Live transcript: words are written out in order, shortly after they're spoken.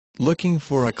Looking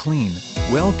for a clean,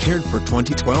 well-cared for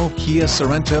 2012 Kia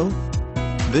Sorento?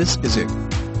 This is it.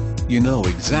 You know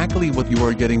exactly what you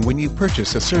are getting when you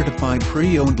purchase a certified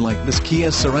pre-owned like this Kia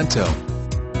Sorento.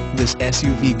 This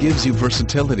SUV gives you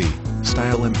versatility,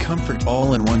 style and comfort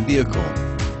all in one vehicle.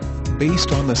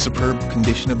 Based on the superb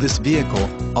condition of this vehicle,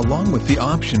 along with the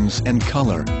options and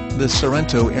color, the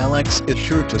Sorento LX is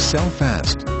sure to sell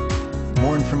fast.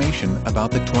 More information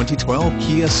about the 2012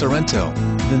 Kia Sorento.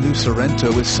 The new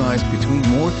Sorento is sized between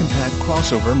more compact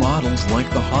crossover models like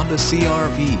the Honda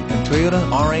CR-V and Toyota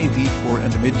RAV4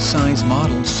 and mid-size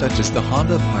models such as the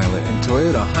Honda Pilot and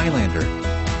Toyota Highlander.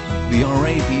 The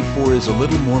RAV4 is a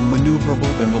little more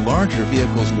maneuverable than the larger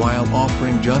vehicles while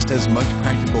offering just as much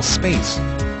practical space.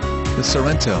 The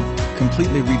Sorento,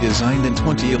 completely redesigned in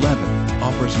 2011,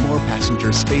 offers more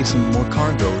passenger space and more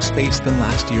cargo space than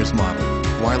last year's model,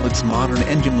 while its modern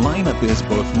engine lineup is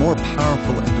both more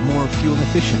powerful and more fuel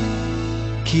efficient.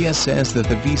 Kia says that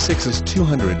the V6's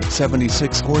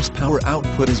 276 horsepower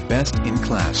output is best in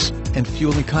class, and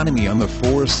fuel economy on the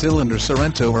four-cylinder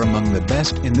Sorento are among the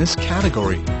best in this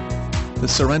category. The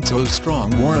Sorento's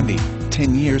strong warranty,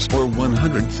 10 years or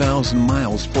 100,000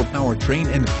 miles for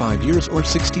powertrain and 5 years or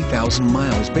 60,000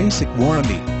 miles basic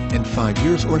warranty, and 5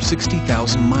 years or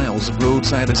 60,000 miles of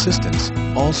roadside assistance,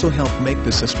 also help make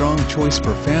this a strong choice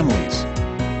for families.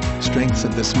 Strengths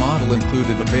of this model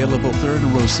included available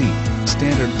third-row seat,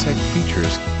 standard tech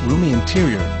features, roomy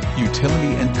interior,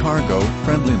 utility and cargo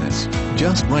friendliness,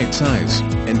 just right size,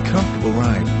 and comfortable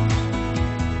ride.